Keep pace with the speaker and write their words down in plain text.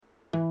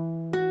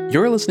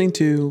You're listening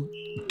to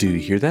Do You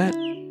Hear That?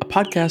 A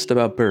podcast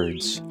about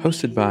birds,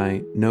 hosted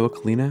by Noah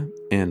Kalina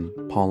and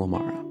Paul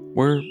Amara.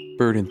 We're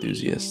bird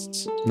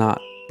enthusiasts,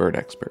 not bird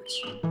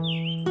experts.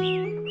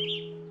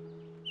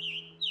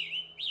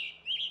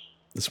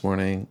 This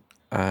morning,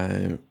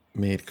 I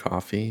made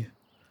coffee,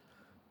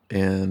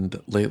 and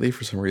lately,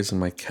 for some reason,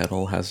 my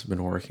kettle hasn't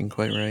been working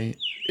quite right.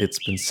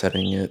 It's been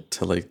setting it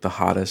to like the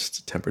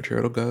hottest temperature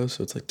it'll go,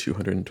 so it's like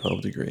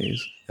 212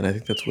 degrees. And I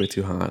think that's way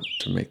too hot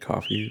to make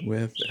coffee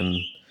with,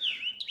 and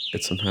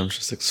it sometimes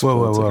just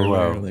explodes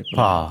everywhere. Whoa. Like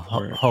Paul,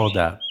 hold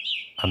up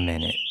a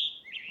minute.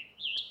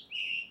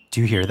 Do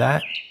you hear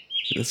that?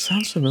 It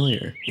sounds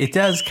familiar. It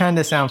does kind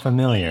of sound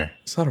familiar.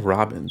 It's not a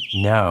robin.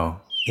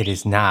 No, it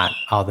is not.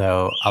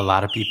 Although a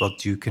lot of people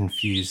do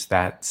confuse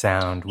that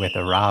sound with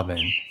a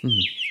robin.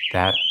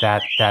 Yep,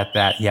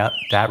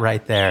 that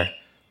right there,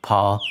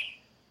 Paul,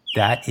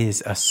 that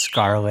is a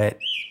Scarlet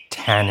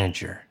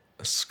Tanager.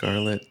 A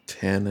Scarlet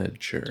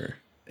Tanager.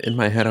 In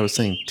my head, I was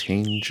saying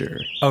Tanger.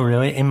 Oh,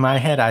 really? In my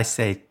head, I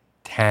say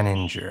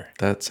Tanager.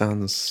 That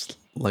sounds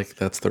like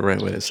that's the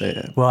right way to say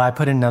it. Well, I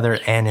put another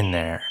N in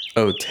there.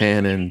 Oh,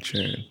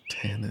 Tanager.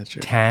 Tanager.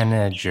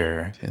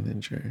 Tanager.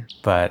 Tanager.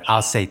 But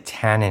I'll say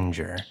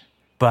Tanager.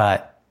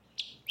 But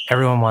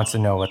everyone wants to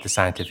know what the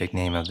scientific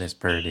name of this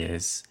bird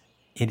is.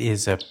 It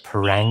is a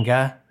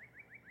Pyranga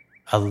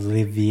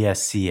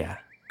olivaceae.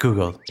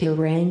 Google.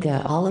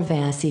 Pyranga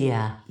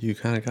olivaceae. You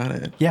kind of got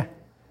it. Yeah.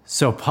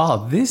 So,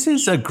 Paul, this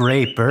is a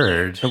great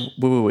bird.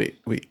 Wait.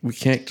 We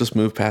can't just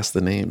move past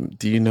the name.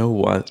 Do you know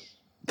what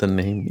the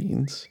name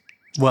means?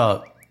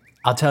 Well,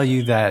 I'll tell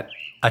you that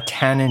a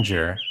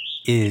tanager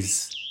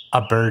is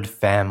a bird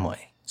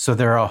family. So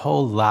there are a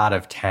whole lot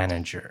of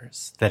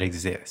tanagers that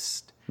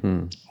exist.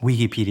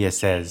 Wikipedia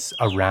says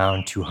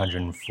around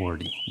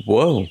 240.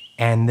 Whoa.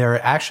 And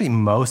they're actually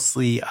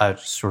mostly a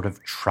sort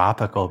of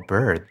tropical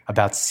bird.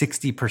 About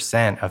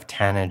 60% of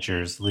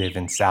tanagers live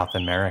in South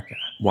America.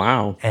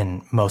 Wow.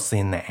 And mostly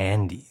in the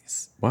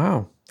Andes.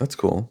 Wow. That's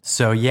cool.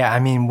 So, yeah, I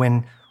mean,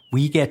 when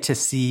we get to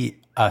see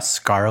a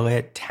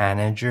scarlet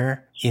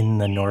tanager in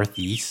the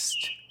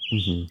Northeast,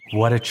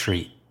 what a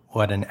treat.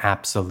 What an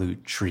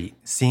absolute treat.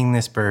 Seeing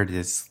this bird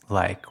is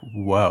like,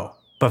 whoa.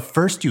 But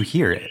first you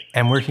hear it,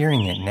 and we're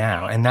hearing it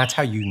now, and that's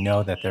how you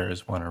know that there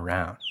is one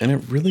around. And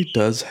it really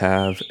does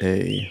have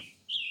a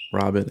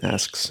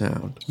robin-esque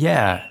sound.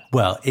 Yeah,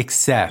 well,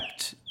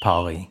 except,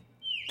 Polly,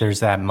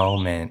 there's that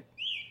moment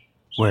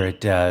where it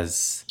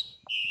does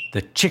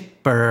the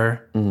chick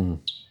burr. Do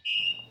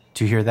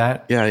you hear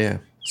that? Yeah.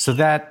 So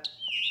that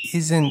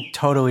isn't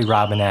totally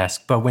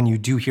robin-esque, but when you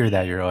do hear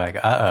that, you're like,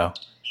 uh-oh,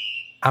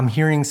 I'm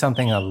hearing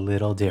something a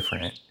little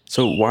different.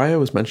 So why I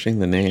was mentioning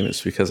the name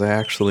is because I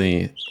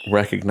actually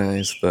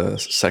recognize the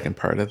second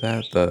part of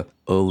that, the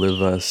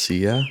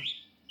olivaceae.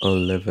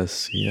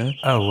 Olivaceae.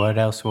 Oh, what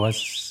else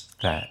was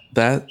that?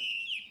 That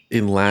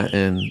in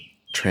Latin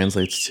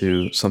translates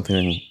to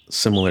something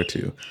similar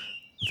to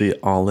the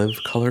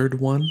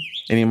olive-colored one.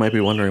 And you might be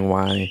wondering,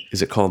 why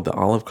is it called the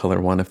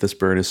olive-colored one if this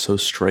bird is so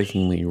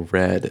strikingly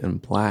red and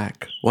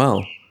black?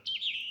 Well,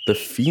 the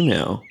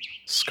female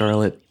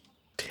Scarlet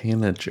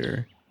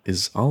Tanager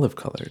is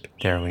olive-colored.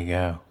 There we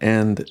go.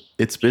 And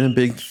it's been a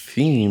big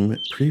theme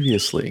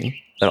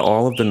previously that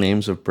all of the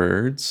names of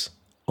birds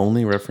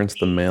only reference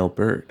the male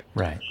bird.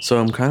 Right. So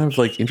I'm kind of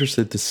like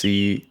interested to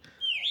see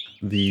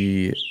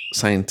the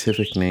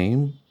scientific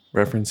name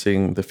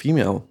referencing the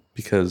female,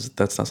 because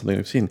that's not something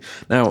we've seen.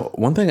 Now,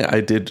 one thing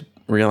I did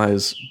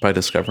realize by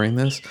discovering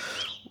this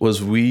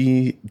was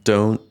we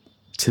don't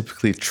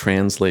typically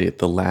translate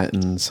the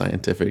Latin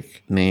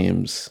scientific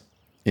names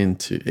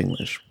into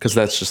English, because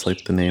that's just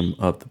like the name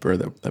of the bird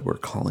that we're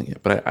calling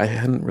it. But I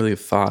hadn't really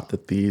thought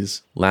that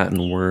these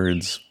Latin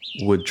words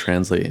would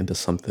translate into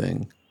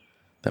something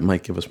that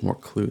might give us more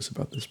clues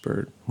about this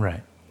bird.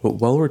 Right.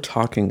 But while we're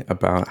talking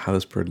about how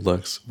this bird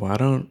looks, why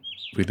don't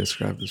we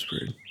describe this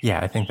bird? Yeah,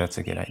 I think that's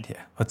a good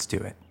idea. Let's do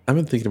it. I've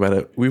been thinking about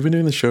it. We've been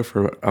doing the show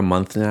for a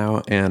month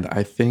now, and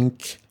I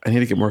think I need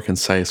to get more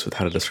concise with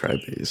how to describe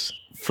these.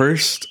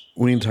 First,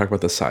 we need to talk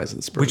about the size of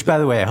this bird. Which, by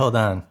the way, hold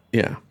on.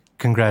 Yeah.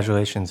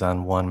 Congratulations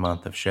on 1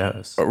 month of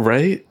shows.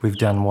 Right? We've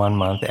done 1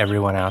 month.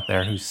 Everyone out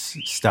there who's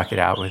stuck it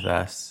out with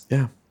us,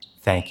 Yeah.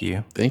 thank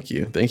you. Thank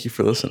you. Thank you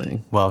for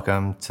listening.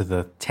 Welcome to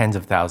the tens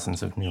of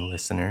thousands of new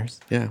listeners.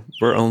 Yeah.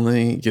 We're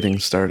only getting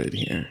started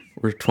here.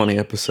 We're 20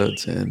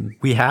 episodes in.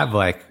 We have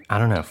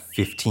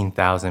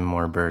 15,000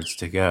 more birds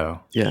to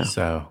go. Yeah.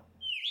 So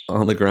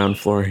On the ground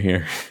floor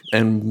here.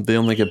 And they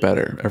only get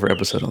better. Every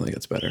episode only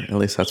gets better. At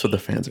least that's what the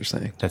fans are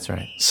saying. that's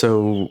right.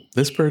 So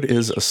this bird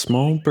is a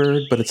small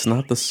bird, but it's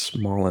not the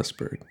smallest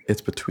bird.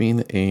 It's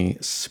between a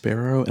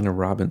sparrow and a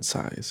robin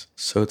size.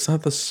 So it's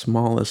not the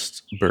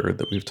smallest bird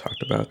that we've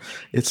talked about.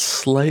 It's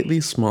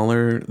slightly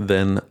smaller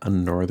than a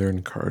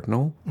northern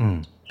cardinal,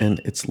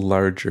 and it's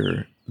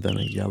larger than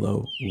a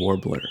yellow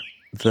warbler.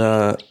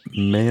 The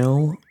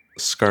male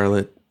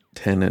Scarlet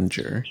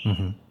Tanager.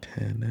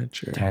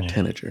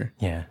 Tanager.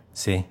 Yeah.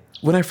 See?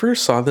 When I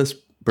first saw this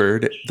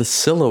bird, the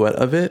silhouette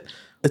of it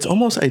It's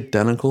almost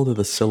identical to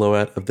the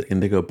silhouette of the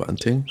indigo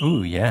bunting.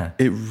 Ooh, yeah,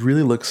 It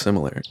really looks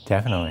similar.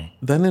 definitely.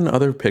 Then in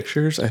other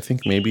pictures, I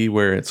think maybe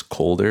where it's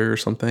colder or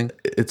something,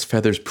 its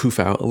feathers poof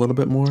out a little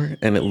bit more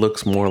and it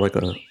looks more like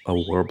a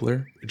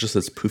warbler, just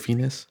its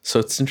poofiness. So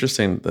it's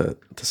interesting to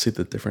see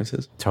the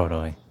differences.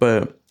 Totally.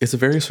 But it's a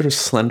very sort of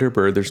slender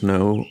bird. There's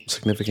no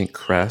significant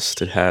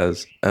crest. It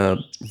has a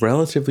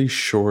relatively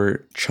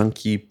short,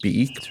 chunky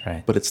beak, That's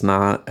right. but it's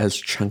not as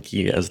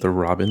chunky as the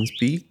robin's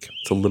beak.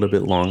 It's a little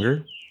bit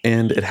longer.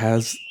 And it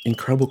has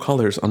incredible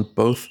colors on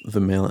both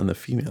the male and the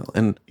female.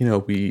 And,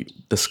 we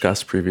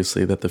discussed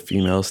previously that the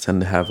females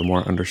tend to have a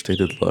more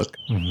understated look.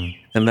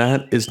 And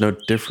that is no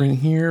different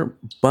here,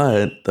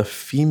 but the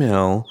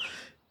female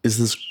is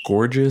this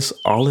gorgeous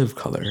olive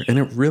color. And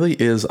it really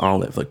is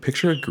olive. Like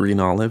picture a green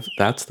olive.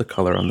 That's the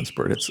color on this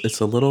bird. It's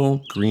a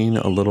little green,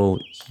 a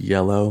little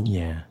yellow.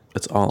 Yeah.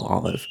 It's all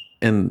olive.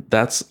 And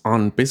that's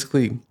on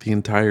basically the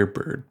entire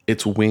bird.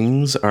 Its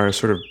wings are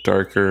sort of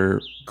darker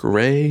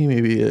gray,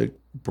 maybe a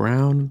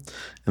brown,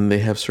 and they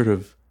have sort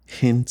of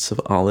hints of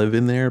olive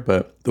in there,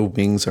 but the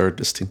wings are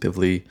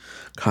distinctively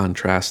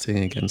contrasting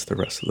against the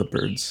rest of the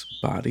bird's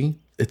body.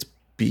 Its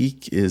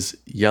beak is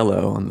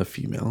yellow on the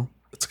female.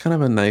 It's kind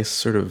of a nice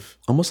sort of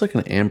almost like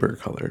an amber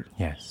color,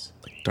 Yes.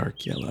 like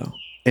dark yellow.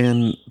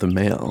 And the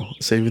male,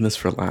 saving this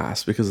for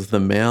last, because the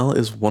male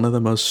is one of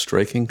the most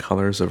striking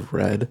colors of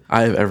red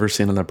I have ever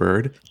seen on a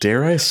bird.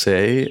 Dare I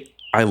say,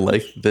 I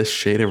like this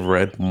shade of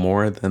red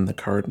more than the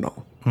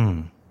cardinal.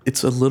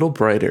 It's a little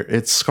brighter.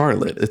 It's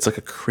scarlet. It's like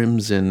a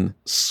crimson,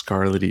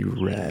 scarlety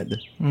red.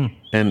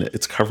 And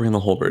it's covering the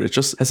whole bird. It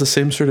just has the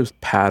same sort of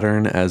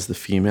pattern as the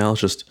female,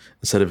 just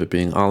instead of it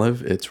being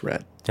olive, it's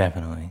red.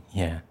 Definitely.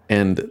 Yeah.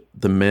 And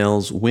the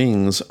male's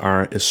wings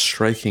are a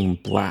striking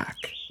black.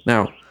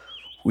 Now,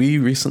 we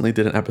recently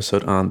did an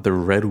episode on the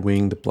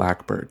red-winged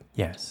blackbird.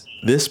 Yes.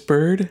 This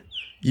bird,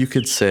 you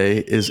could say,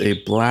 is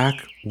a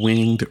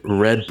black-winged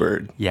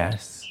redbird.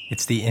 Yes.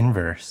 It's the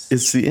inverse.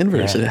 It's the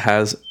inverse. Yeah. It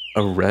has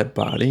a red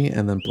body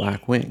and then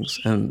black wings.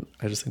 And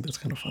I just think that's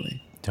kind of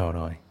funny.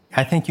 Totally.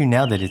 I think you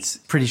nailed it. It's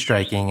pretty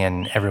striking,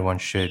 and everyone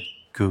should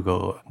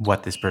Google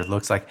what this bird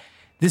looks like.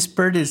 This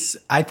bird is,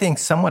 I think,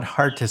 somewhat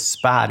hard to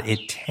spot.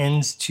 It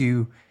tends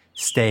to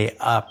stay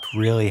up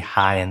really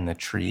high in the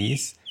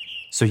trees,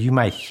 so you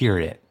might hear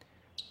it,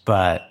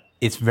 but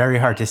it's very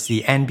hard to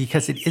see. And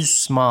because it is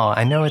small,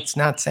 I know it's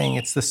not saying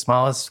it's the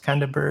smallest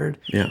kind of bird.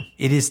 Yeah.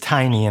 It is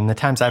tiny, and the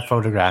times I've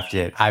photographed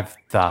it, I've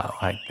thought,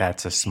 like,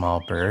 that's a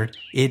small bird.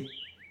 It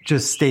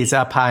just stays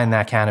up high in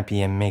that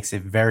canopy and makes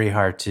it very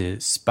hard to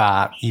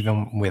spot,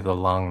 even with a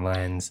long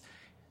lens,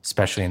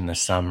 especially in the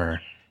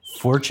summer.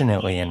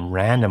 Fortunately and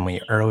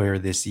randomly, earlier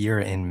this year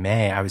in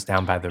May, I was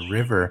down by the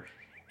river,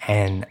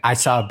 and I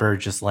saw a bird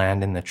just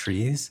land in the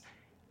trees,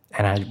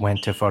 and I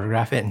went to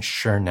photograph it, and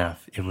sure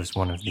enough, it was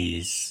one of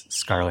these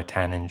Scarlet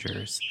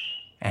Tanagers.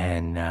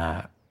 And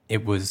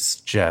it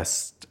was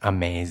just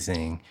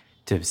amazing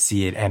to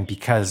see it. And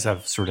because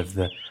of sort of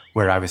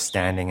where I was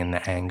standing in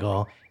the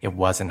angle, it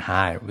wasn't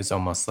high. It was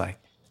almost like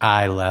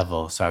eye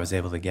level. So I was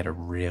able to get a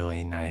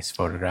really nice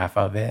photograph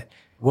of it.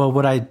 Well,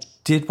 what I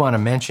did want to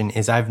mention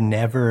is I've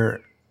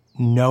never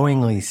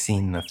knowingly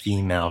seen the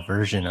female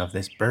version of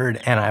this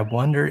bird. And I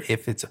wonder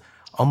if it's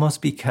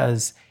almost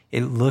because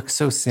it looks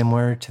so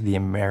similar to the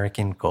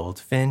American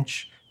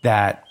goldfinch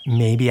that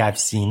maybe I've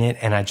seen it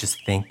and I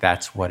just think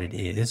that's what it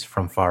is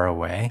from far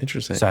away.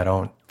 Interesting. So I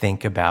don't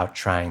think about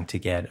trying to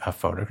get a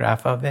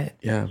photograph of it.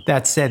 Yeah.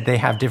 That said, they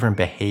have different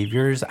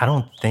behaviors. I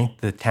don't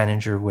think the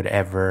tanager would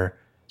ever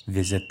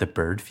visit the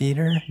bird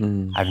feeder.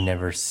 I've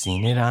never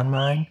seen it on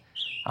mine.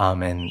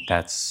 And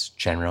that's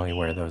generally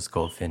where those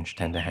goldfinch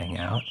tend to hang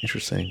out.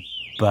 Interesting.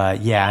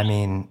 But yeah, I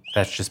mean,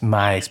 that's just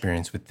my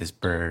experience with this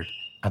bird.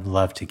 I'd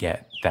love to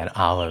get that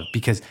olive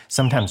because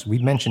sometimes, we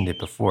mentioned it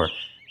before,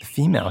 the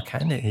female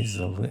kind of is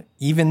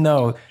even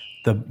though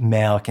the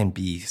male can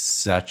be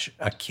such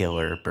a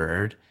killer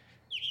bird,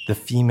 the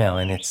female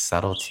in its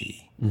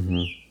subtlety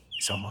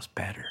is almost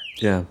better.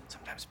 Yeah.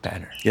 Sometimes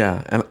better.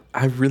 Yeah. And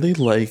I really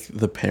like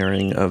the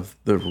pairing of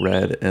the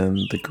red and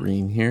the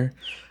green here.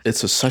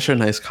 It's such a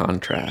nice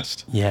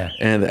contrast. Yeah.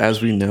 And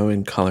as we know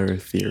in color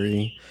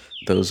theory,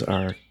 those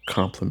are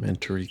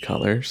complementary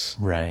colors.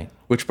 Right.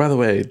 Which, by the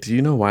way, do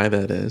you know why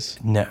that is?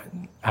 No,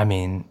 I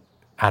mean,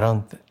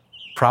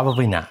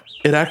 probably not.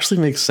 It actually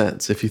makes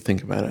sense if you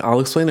think about it. I'll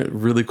explain it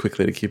really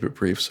quickly to keep it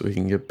brief so we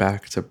can get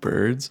back to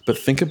birds. But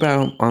think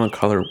about on a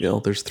color wheel,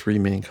 there's three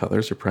main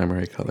colors or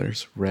primary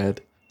colors: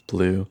 red,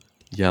 blue,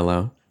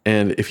 yellow.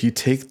 And if you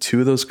take two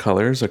of those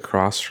colors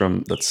across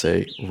from, let's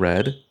say,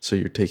 red, so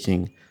you're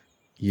taking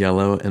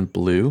yellow and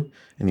blue,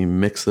 and you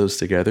mix those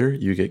together,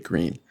 you get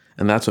green.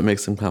 And that's what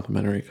makes them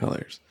complementary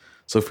colors.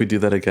 So if we do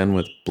that again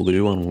with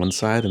blue on one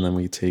side, and then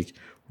we take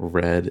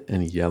red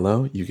and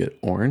yellow, you get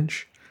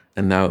orange.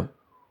 And now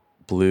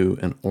blue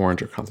and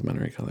orange are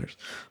complementary colors.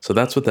 So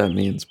that's what that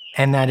means.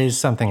 And that is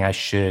something I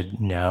should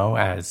know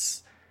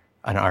as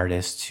an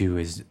artist who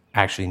is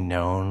actually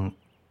known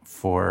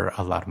for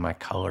a lot of my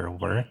color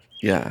work.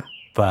 Yeah.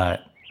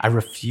 But I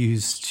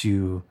refuse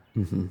to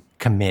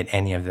commit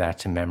any of that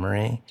to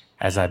memory,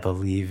 as I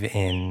believe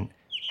in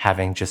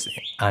having just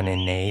an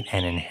innate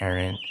and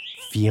inherent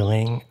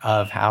feeling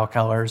of how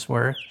colors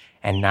work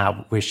and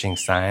not wishing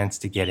science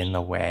to get in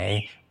the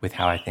way with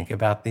how I think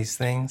about these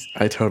things.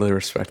 I totally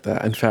respect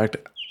that. In fact,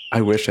 I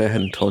wish I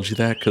hadn't told you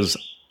that because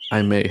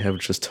I may have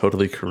just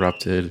totally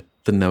corrupted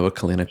the Noah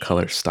Kalina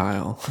color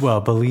style. Well,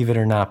 believe it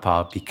or not,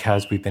 Paul,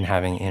 because we've been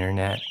having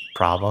internet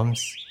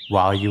problems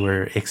while you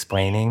were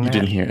explaining You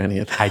didn't hear any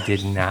of that. I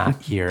did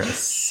not hear a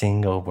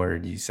single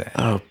word you said.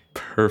 Oh,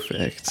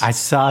 perfect. I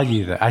saw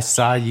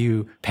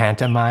you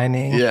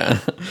pantomiming. Yeah.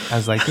 I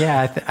was like,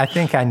 yeah, I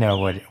think I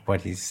know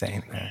what he's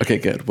saying there. Okay,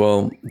 good.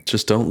 Well,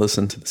 just don't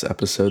listen to this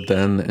episode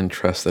then and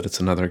trust that it's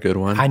another good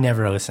one. I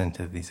never listen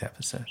to these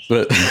episodes.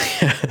 But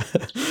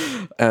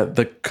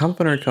the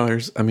complementary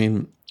colors, I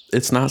mean,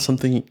 it's not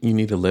something you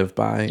need to live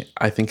by.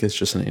 I think it's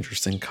just an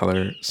interesting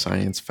color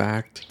science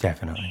fact.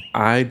 Definitely.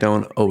 I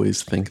don't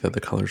always think that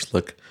the colors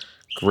look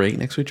great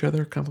next to each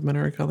other,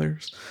 complementary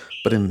colors.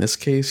 But in this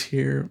case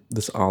here,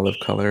 this olive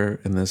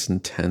color and this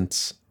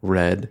intense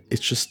red,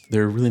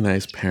 they're a really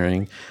nice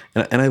pairing.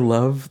 And I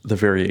love the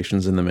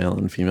variations in the male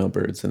and female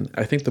birds. And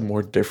I think the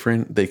more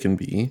different they can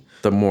be,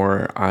 the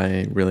more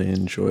I really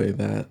enjoy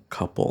that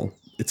couple.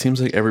 It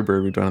seems like every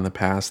bird we've done in the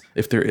past,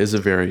 if there is a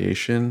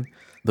variation,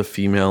 the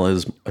female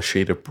is a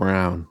shade of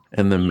brown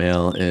and the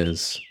male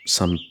is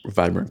some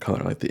vibrant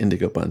color, like the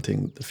indigo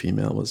bunting. The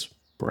female was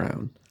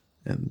brown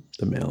and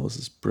the male was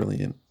this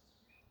brilliant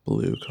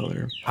blue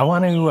color. I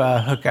want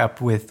to hook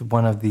up with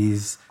one of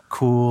these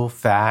cool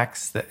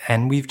facts,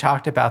 and we've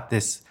talked about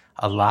this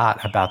a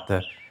lot, about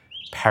the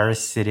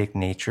parasitic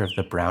nature of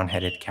the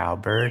brown-headed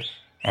cowbird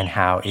and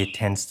how it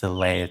tends to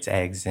lay its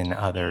eggs in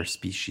other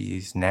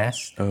species'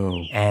 nests.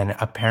 Oh. And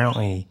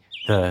apparently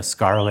the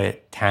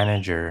Scarlet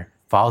Tanager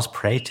falls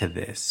prey to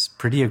this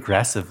pretty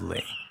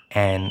aggressively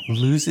and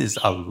loses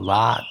a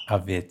lot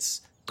of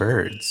its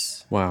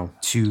birds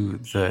to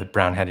the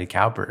brown-headed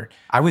cowbird.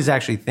 I was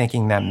actually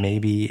thinking that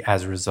maybe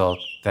as a result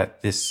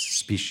that this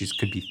species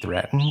could be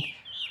threatened,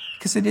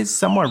 because it is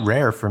somewhat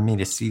rare for me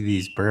to see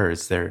these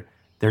birds. They're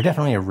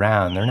definitely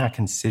around. They're not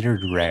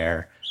considered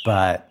rare,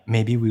 but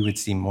maybe we would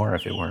see more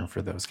if it weren't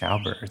for those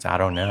cowbirds. I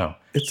don't know.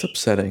 It's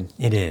upsetting.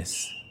 It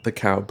is. The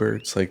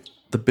cowbirds, like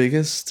the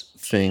biggest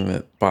thing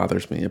that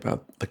bothers me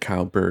about the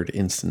cowbird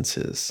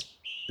instances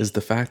is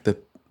the fact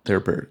that they're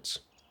birds.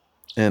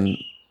 And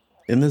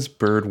in this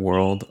bird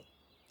world,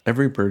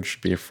 every bird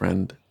should be a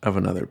friend of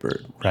another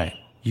bird. Right.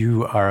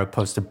 You are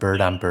opposed to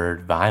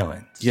bird-on-bird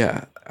violence.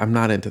 Yeah, I'm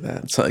not into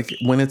that. So like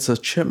when it's a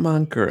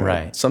chipmunk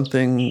or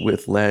something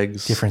with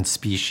legs. Different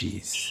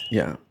species.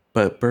 Yeah,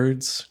 but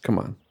birds, come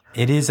on.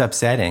 It is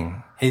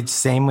upsetting. It's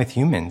same with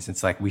humans.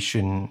 It's like we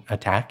shouldn't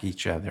attack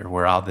each other.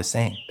 We're all the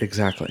same.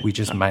 Exactly. We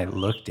just might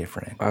look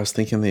different. I was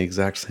thinking the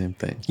exact same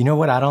thing. You know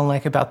what I don't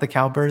like about the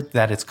cowbird?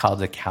 That it's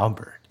called a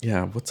cowbird.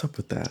 Yeah, what's up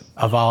with that?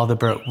 Of all the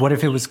birds, what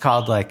if it was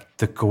called like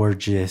the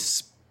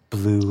gorgeous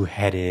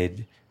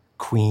blue-headed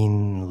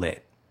queenlet?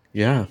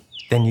 Yeah.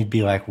 Then you'd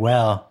be like,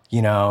 well,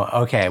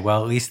 okay,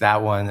 well, at least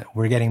that one,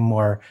 we're getting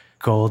more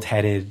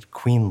gold-headed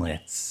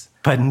queenlets.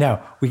 But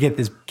no, we get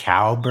this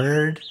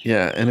cowbird.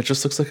 Yeah, and it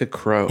just looks like a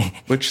crow,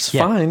 which is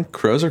fine.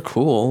 Crows are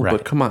cool,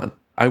 but come on.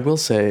 I will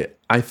say,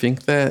 I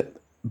think that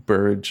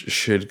birds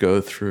should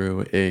go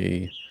through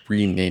a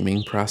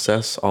renaming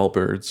process. All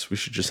birds. We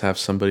should just have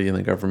somebody in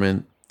the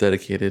government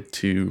dedicated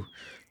to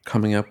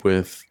coming up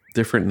with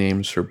different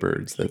names for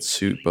birds that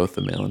suit both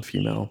the male and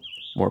female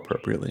more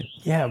appropriately.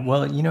 Yeah,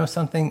 well,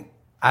 something,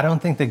 I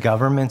don't think the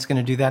government's going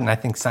to do that, and I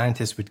think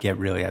scientists would get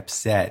really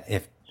upset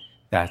if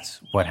that's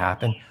what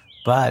happened.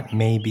 But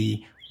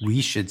maybe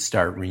we should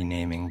start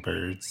renaming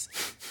birds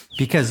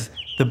because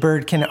the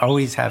bird can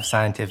always have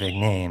scientific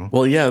name.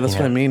 Well, yeah, that's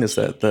what I mean is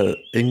that the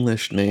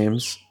English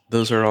names,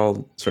 those are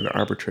all sort of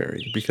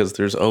arbitrary because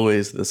there's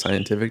always the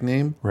scientific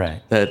name.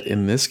 Right. That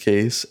in this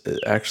case,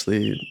 it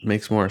actually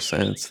makes more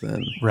sense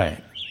than...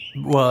 Right.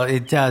 Well,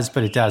 it does,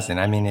 but it doesn't.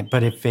 I mean,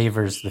 but it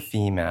favors the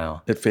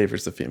female. It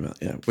favors the female,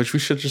 yeah, which we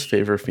should just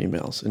favor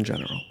females in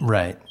general.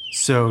 Right.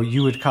 So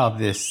you would call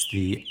this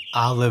the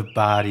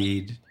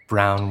olive-bodied,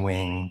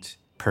 brown-winged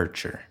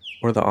percher.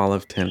 Or the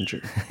olive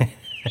tanager.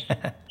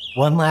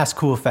 One last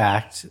cool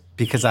fact,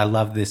 because I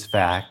love this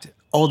fact.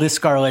 Oldest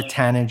Scarlet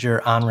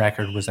Tanager on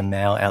record was a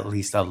male at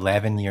least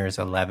 11 years,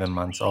 11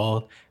 months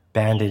old,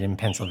 banded in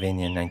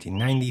Pennsylvania in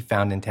 1990,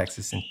 found in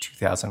Texas in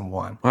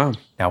 2001. Wow.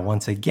 Now,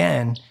 once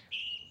again,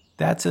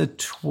 that's a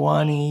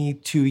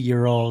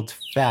 22-year-old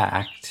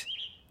fact.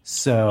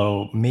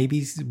 So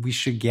maybe we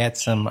should get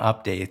some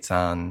updates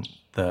on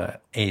the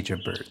age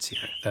of birds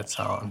here. That's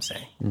all I'm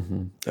saying.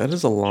 Mm-hmm. That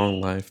is a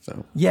long life,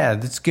 though. Yeah,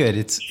 that's good.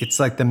 It's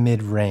like the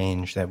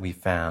mid-range that we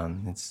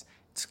found.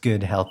 It's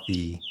good,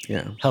 healthy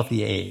age.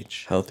 Healthy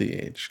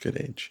age, good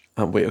age.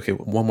 Wait, okay,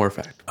 one more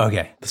fact.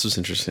 Okay. This was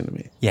interesting to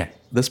me. Yeah.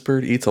 This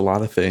bird eats a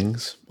lot of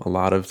things, a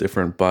lot of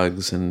different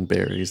bugs and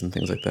berries and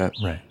things like that.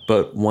 Right.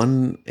 But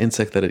one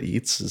insect that it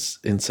eats is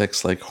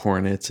insects like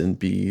hornets and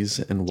bees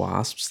and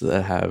wasps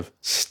that have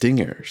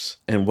stingers.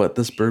 And what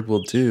this bird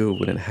will do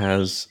when it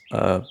has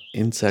a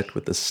insect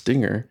with a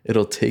stinger,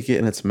 it'll take it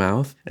in its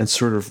mouth and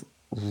sort of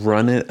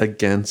run it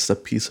against a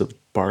piece of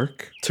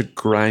bark to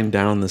grind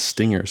down the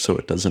stinger so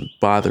it doesn't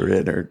bother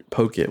it or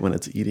poke it when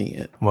it's eating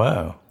it.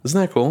 Whoa.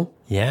 Isn't that cool?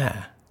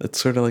 Yeah. It's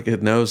sort of like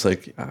it knows,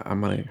 like, I'm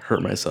going to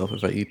hurt myself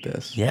if I eat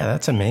this. Yeah,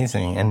 that's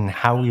amazing. And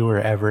how we were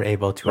ever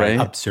able to Right?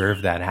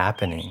 observe that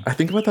happening. I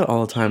think about that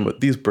all the time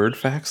with these bird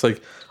facts.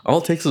 Like, all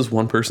it takes is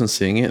one person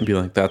seeing it and be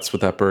like, that's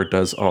what that bird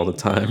does all the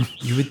time.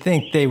 You would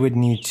think they would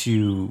need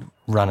to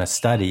run a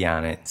study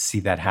on it and see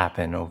that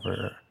happen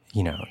over,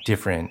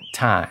 different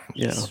times,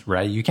 Yeah.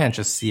 right? You can't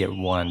just see it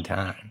one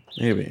time.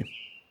 Maybe.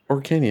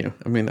 Or can you?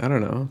 I mean, I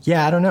don't know.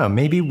 Yeah, I don't know.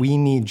 Maybe we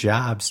need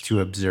jobs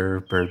to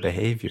observe bird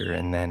behavior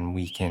and then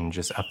we can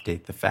just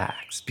update the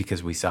facts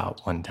because we saw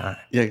it one time.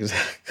 Yeah,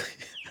 exactly.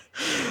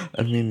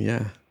 I mean,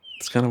 yeah,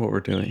 it's kind of what we're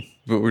doing.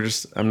 But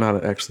I'm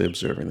not actually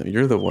observing them.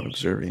 You're the one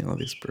observing all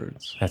these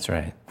birds. That's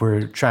right.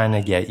 We're trying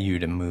to get you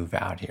to move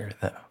out here,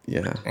 though,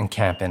 Yeah, and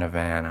camp in a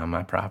van on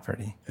my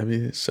property. that'd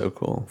be so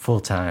cool.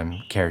 Full-time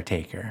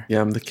caretaker.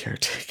 Yeah, I'm the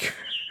caretaker.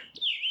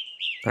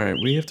 All right,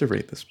 we have to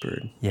rate this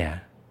bird. Yeah.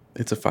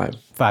 It's a 5.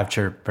 5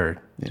 chirp bird.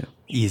 Yeah.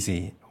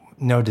 Easy.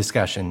 No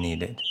discussion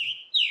needed.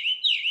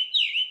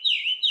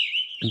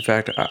 In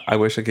fact, I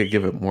wish I could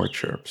give it more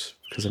chirps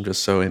because I'm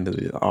just so into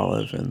the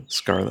olive and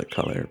scarlet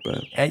color.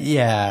 But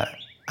Yeah,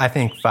 I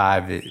think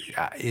 5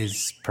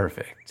 is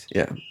perfect.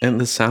 yeah, and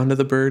the sound of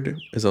the bird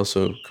is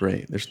also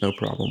great. There's no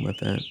problem with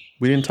that.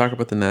 We didn't talk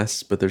about the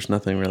nests, but there's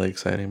nothing really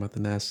exciting about the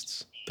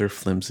nests. They're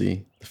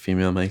flimsy. The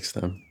female makes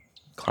them.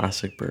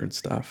 Classic bird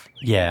stuff.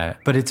 Yeah,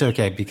 but it's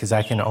okay because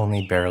I can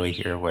only barely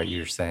hear what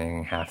you're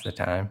saying half the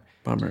time.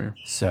 Bummer.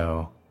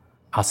 So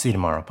I'll see you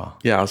tomorrow, Paul.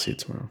 Yeah, I'll see you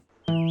tomorrow.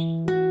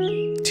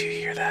 Do you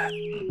hear that?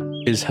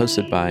 Is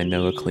hosted by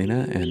Noah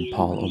Kalina and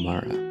Paul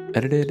O'Mara.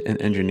 Edited and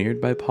engineered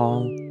by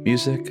Paul.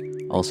 Music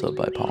also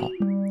by Paul.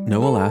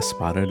 Noah last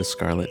spotted a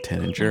Scarlet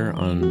Tanager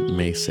on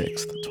May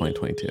 6th,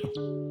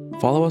 2022.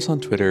 Follow us on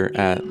Twitter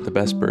at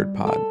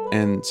TheBestBirdPod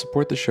and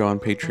support the show on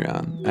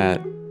Patreon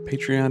at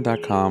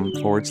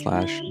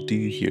patreon.com/Do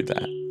You Hear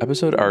That.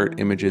 Episode art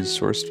images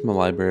sourced from the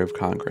Library of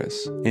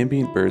Congress,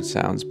 ambient bird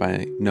sounds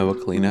by Noah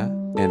Kalina,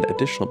 and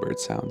additional bird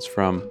sounds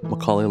from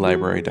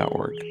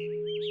MacaulayLibrary.org.